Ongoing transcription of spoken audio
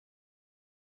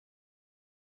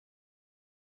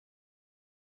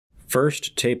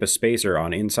First, tape a spacer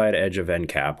on inside edge of end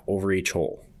cap over each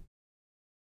hole.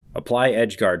 Apply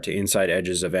edge guard to inside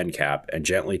edges of end cap and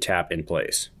gently tap in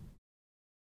place.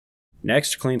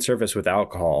 Next, clean surface with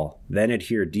alcohol, then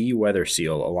adhere de-weather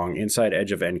seal along inside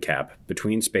edge of end cap,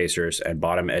 between spacers and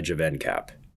bottom edge of end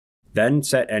cap. Then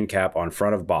set end cap on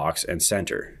front of box and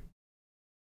center.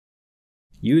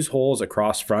 Use holes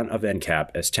across front of end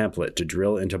cap as template to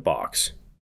drill into box.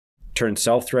 Turn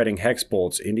self-threading hex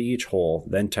bolts into each hole,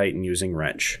 then tighten using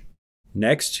wrench.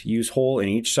 Next, use hole in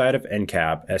each side of end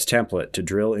cap as template to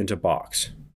drill into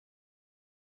box.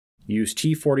 Use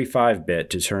T45 bit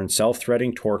to turn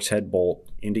self-threading Torx head bolt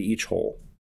into each hole.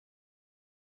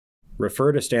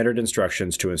 Refer to standard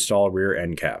instructions to install rear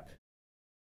end cap.